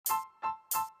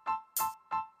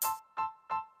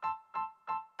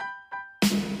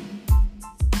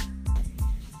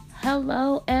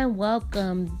Hello and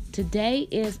welcome. Today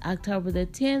is October the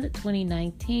 10th,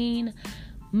 2019.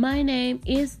 My name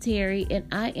is Terry and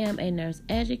I am a nurse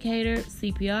educator,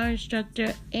 CPR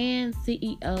instructor, and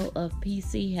CEO of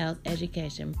PC Health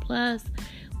Education Plus,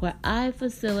 where I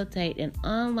facilitate an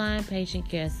online patient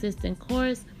care assistant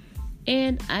course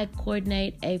and I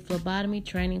coordinate a phlebotomy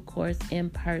training course in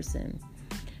person.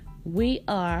 We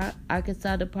are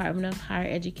Arkansas Department of Higher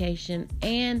Education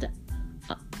and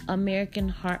American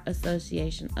Heart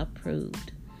Association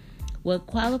approved. What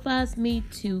qualifies me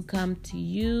to come to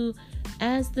you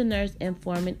as the nurse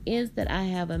informant is that I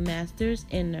have a master's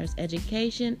in nurse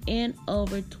education and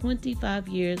over 25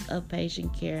 years of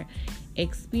patient care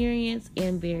experience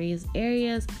in various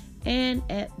areas and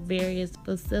at various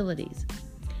facilities.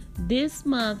 This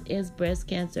month is Breast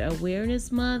Cancer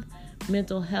Awareness Month,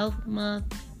 Mental Health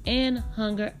Month, and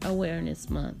Hunger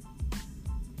Awareness Month.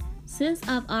 Since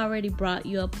I've already brought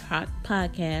you a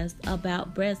podcast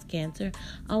about breast cancer,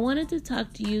 I wanted to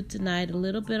talk to you tonight a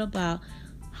little bit about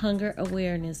Hunger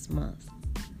Awareness Month.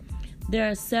 There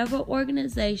are several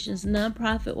organizations,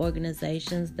 nonprofit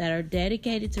organizations, that are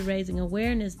dedicated to raising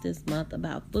awareness this month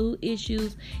about food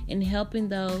issues and helping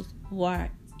those who are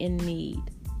in need.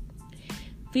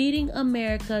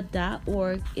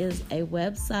 FeedingAmerica.org is a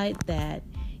website that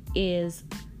is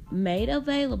made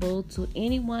available to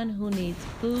anyone who needs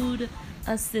food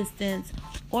assistance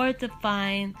or to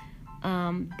find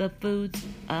the food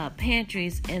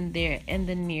pantries in the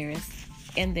nearest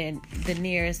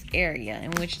area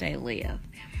in which they live.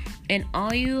 And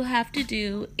all you have to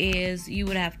do is you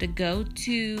would have to go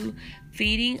to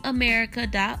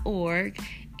feedingamerica.org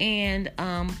and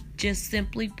just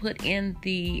simply put in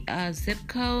the zip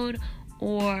code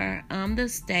or the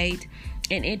state,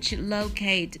 and it should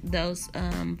locate those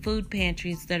food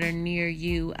pantries that are near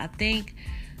you. I think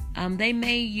they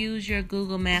may use your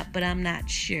Google map, but I'm not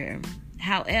sure.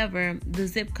 However, the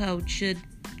zip code should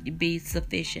be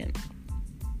sufficient.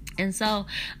 And so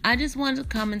I just wanted to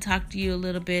come and talk to you a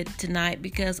little bit tonight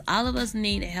because all of us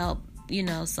need help.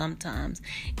 Sometimes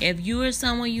if you or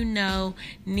someone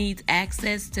needs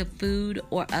access to food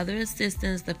or other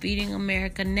assistance, the Feeding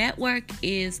America Network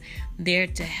is there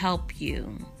to help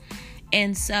you.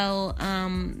 And so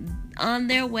on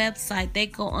their website, they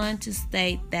go on to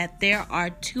state that there are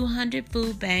 200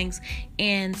 food banks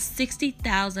and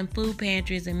 60,000 food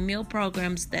pantries and meal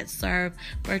programs that serve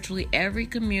virtually every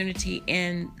community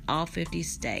in all 50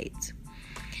 states.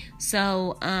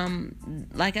 So,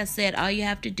 like I said, all you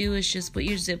have to do is just put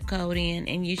your zip code in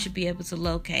and you should be able to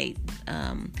locate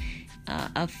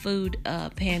a food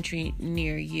pantry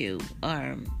near you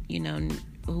or,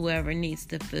 whoever needs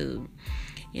the food.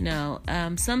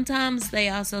 Sometimes they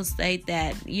also state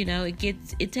that,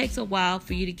 it takes a while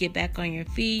for you to get back on your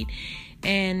feet.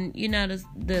 And,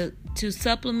 to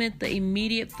supplement the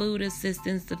immediate food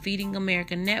assistance, the Feeding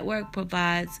America Network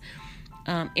provides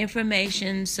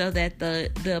information so that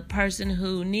the person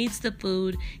who needs the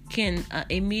food can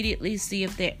immediately see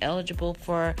if they're eligible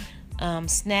for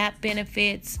SNAP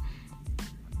benefits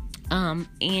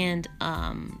and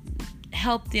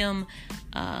help them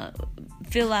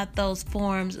fill out those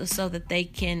forms so that they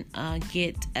can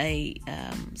get a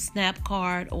SNAP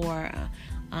card or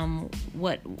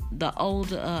what the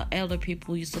old elder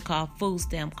people used to call food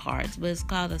stamp cards, but it's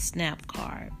called a SNAP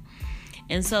card.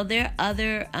 And so there are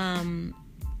other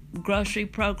grocery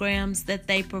programs that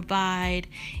they provide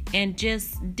and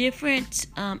just different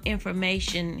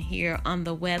information here on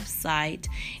the website.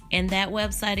 And that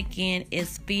website again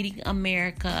is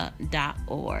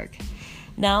feedingamerica.org.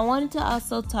 Now I wanted to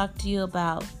also talk to you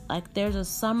about there's a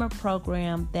summer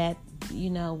program that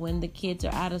when the kids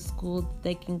are out of school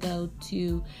they can go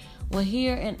to,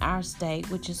 here in our state,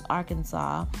 which is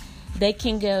Arkansas, they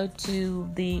can go to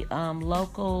the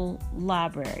local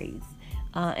libraries.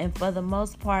 And for the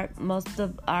most part, most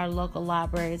of our local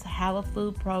libraries have a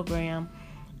food program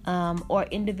or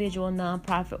individual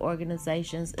nonprofit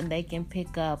organizations, and they can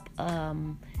pick up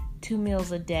 2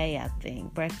 meals a day, I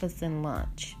think, breakfast and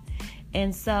lunch.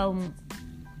 And so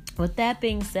with that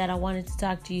being said, I wanted to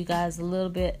talk to you guys a little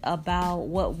bit about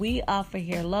what we offer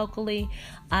here locally.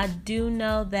 I do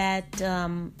know that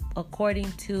according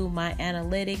to my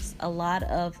analytics, a lot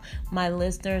of my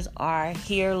listeners are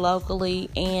here locally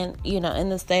and, in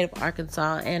the state of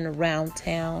Arkansas and around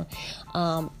town.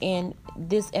 And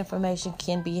this information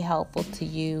can be helpful to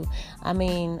you.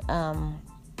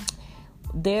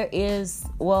 There is,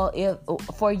 if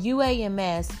for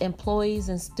UAMS employees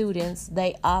and students,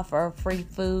 they offer free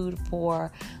food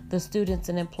for the students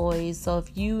and employees. So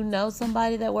if you know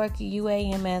somebody that works at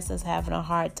UAMS is having a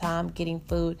hard time getting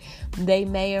food, they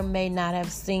may or may not have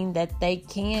seen that they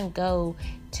can go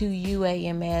to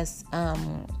UAMS.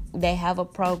 They have a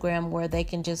program where they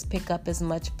can just pick up as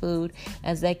much food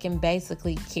as they can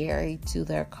basically carry to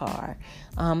their car.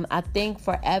 I think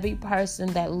for every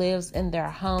person that lives in their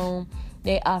home,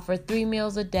 they offer 3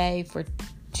 meals a day for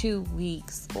 2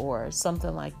 weeks or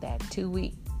something like that.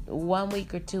 1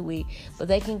 week or 2 weeks, but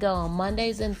they can go on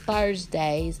Mondays and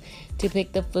Thursdays to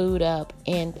pick the food up,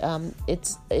 and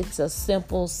it's a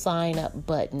simple sign up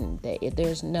button.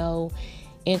 There's no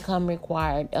income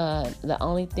required. The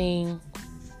only thing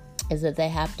is that they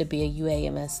have to be a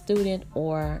UAMS student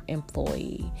or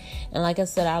employee. And like I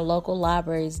said, our local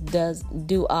libraries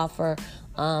do offer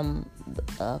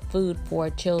food for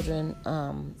children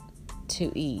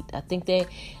to eat. I think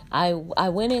I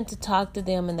went in to talk to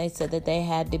them, and they said that they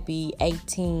had to be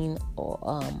 18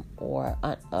 or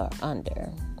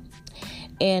under.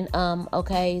 And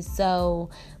okay, so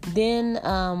then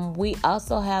we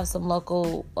also have some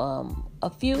a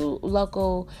few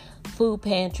local food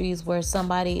pantries where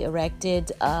somebody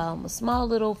erected a small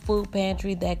little food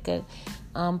pantry that could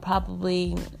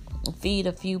probably feed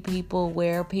a few people,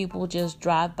 where people just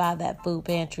drive by that food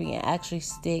pantry and actually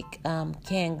stick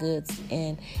canned goods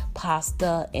and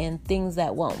pasta and things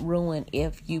that won't ruin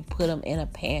if you put them in a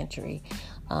pantry.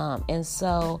 And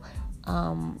so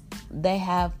they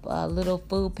have little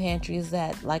food pantries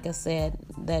that, like I said,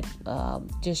 that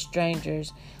just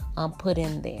strangers put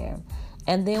in there.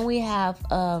 And then we have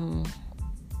some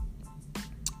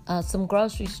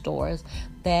grocery stores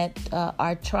that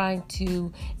are trying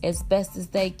to, as best as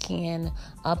they can,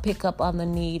 pick up on the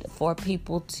need for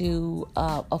people to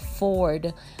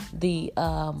afford the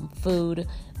food.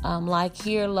 Like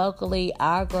here locally,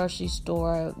 our grocery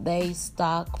store, they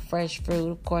stock fresh fruit.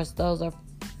 Of course, those are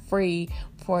free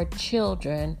for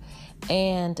children.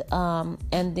 And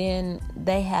then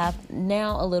they have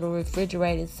now a little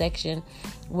refrigerated section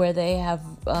where they have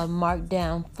marked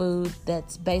down food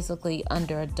that's basically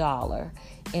under $1.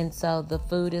 And so the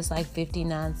food is like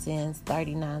 59 cents,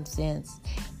 39 cents,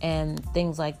 and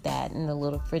things like that in the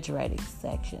little refrigerated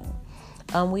section.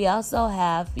 We also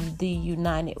have the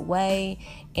United Way,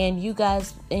 and you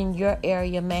guys in your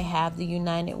area may have the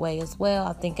United Way as well.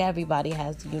 I think everybody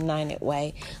has the United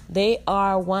Way. They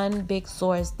are one big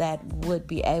source that would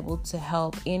be able to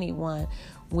help anyone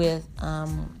with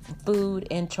food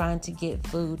and trying to get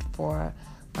food for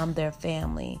their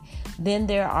family. Then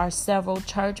there are several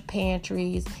church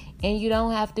pantries, and you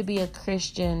don't have to be a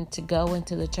Christian to go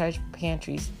into the church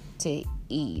pantries to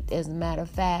eat. As a matter of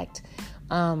fact,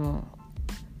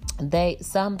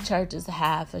 some churches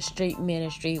have a street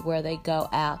ministry where they go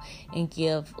out and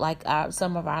give, like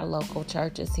some of our local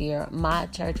churches here, my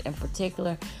church in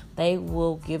particular, they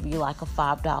will give you like a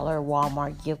 $5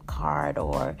 Walmart gift card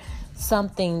or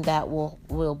something that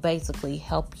will basically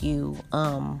help you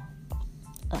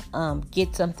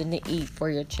get something to eat for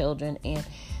your children, and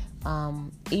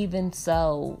even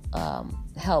so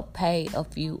help pay a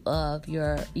few of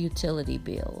your utility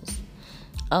bills.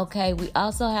 Okay, we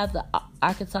also have the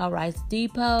Arkansas Rice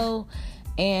Depot,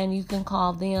 and you can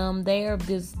call them. They are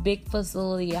this big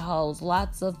facility. It holds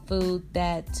lots of food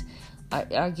that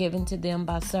are given to them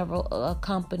by several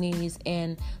companies,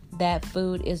 and that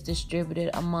food is distributed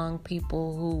among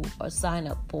people who sign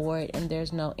up for it, and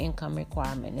there's no income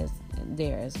requirement is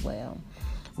there as well.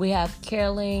 We have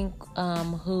CareLink,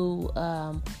 who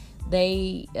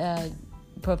they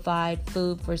provide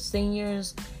food for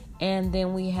seniors. And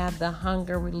then we have the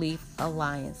Hunger Relief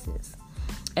Alliances.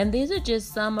 And these are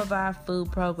just some of our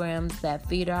food programs that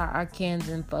feed our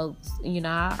Arkansan folks,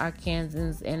 our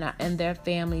Arkansans and their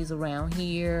families around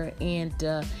here. And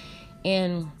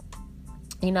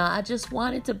I just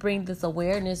wanted to bring this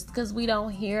awareness because we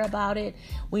don't hear about it.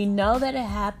 We know that it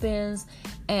happens.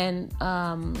 And,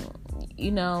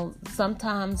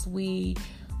 sometimes we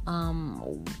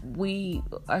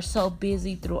are so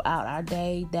busy throughout our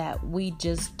day that we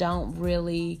just don't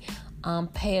really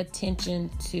pay attention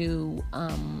to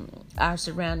our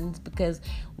surroundings, because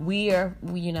we are,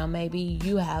 maybe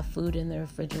you have food in the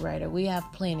refrigerator. We have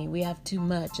plenty. We have too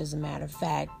much, as a matter of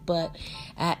fact. But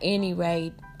at any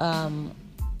rate,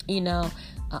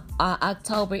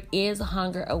 October is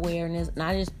hunger awareness, and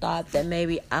I just thought that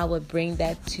maybe I would bring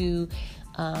that to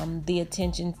the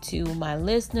attention to my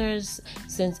listeners,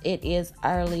 since it is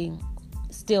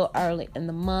still early in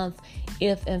the month.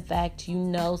 If in fact you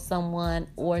know someone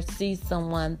or see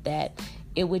someone that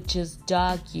it would just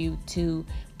jog you to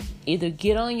either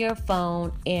get on your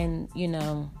phone and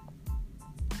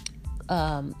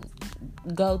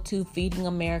go to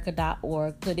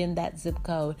feedingamerica.org, put in that zip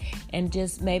code, and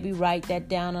just maybe write that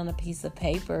down on a piece of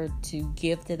paper to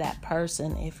give to that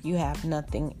person if you have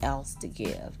nothing else to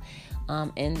give.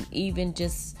 and even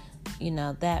just,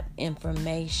 that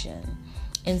information.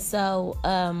 And so,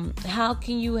 how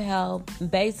can you help?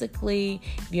 Basically,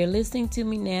 if you're listening to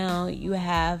me now, you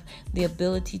have the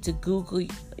ability to Google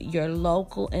your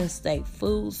local and state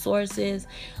food sources.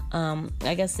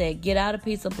 Like I said, get a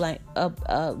piece of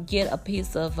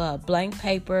blank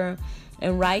paper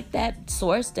and write that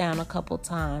source down a couple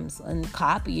times and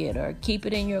copy it or keep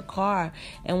it in your car.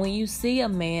 And when you see a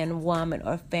man, woman,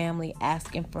 or family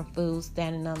asking for food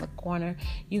standing on the corner,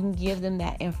 you can give them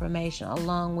that information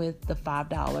along with the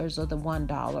 $5 or the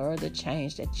 $1 or the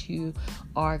change that you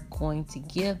are going to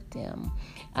give them.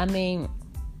 I mean,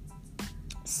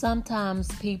 sometimes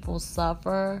people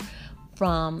suffer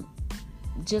from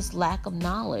just lack of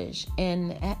knowledge,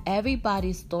 and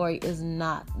everybody's story is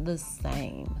not the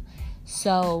same.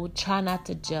 So try not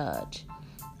to judge.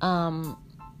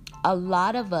 A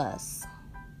lot of us,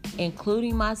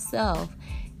 including myself,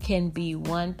 can be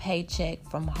one paycheck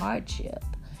from hardship.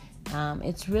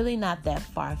 It's really not that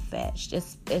far-fetched,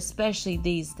 especially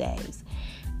these days.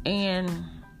 And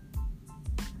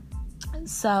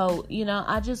so,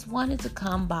 I just wanted to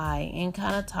come by and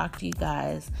kind of talk to you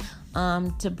guys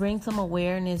to bring some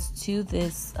awareness to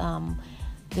this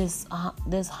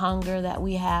this hunger that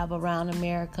we have around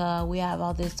America. We have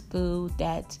all this food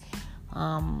that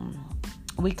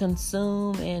we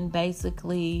consume, and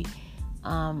basically,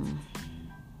 there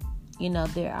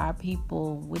are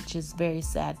people, which is very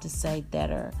sad to say,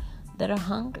 that are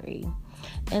hungry.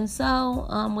 And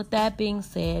so, with that being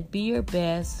said, be your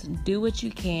best, do what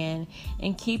you can,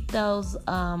 and keep those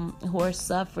who are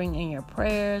suffering in your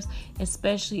prayers,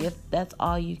 especially if that's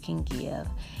all you can give.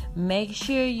 Make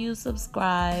sure you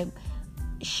subscribe,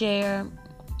 share,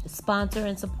 sponsor,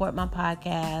 and support my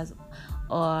podcast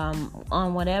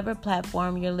on whatever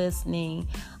platform you're listening.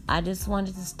 I just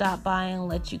wanted to stop by and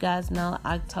let you guys know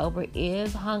October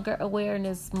is Hunger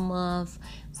Awareness Month.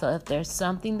 So if there's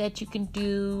something that you can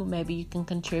do, maybe you can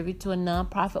contribute to a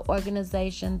nonprofit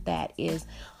organization that is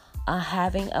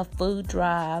having a food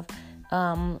drive.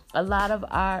 A lot of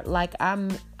our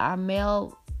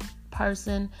mail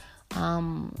person,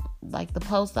 like the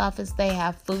post office, they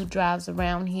have food drives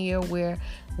around here where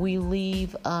we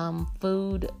leave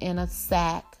food in a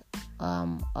sack,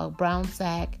 a brown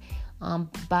sack,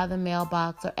 by the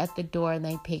mailbox or at the door, and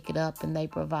they pick it up and they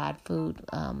provide food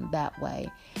that way.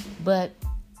 But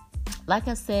like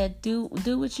I said, do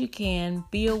what you can.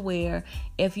 Be aware.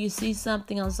 If you see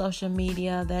something on social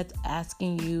media that's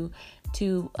asking you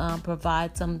to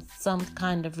provide some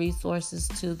kind of resources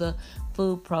to the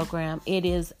food program, it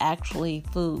is actually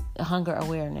Hunger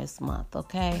Awareness Month.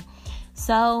 Okay,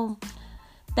 so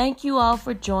thank you all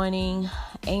for joining,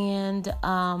 and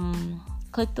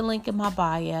click the link in my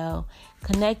bio,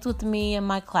 connect with me in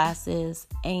my classes,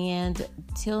 and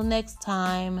till next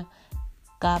time,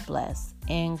 God bless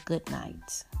and good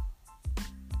night.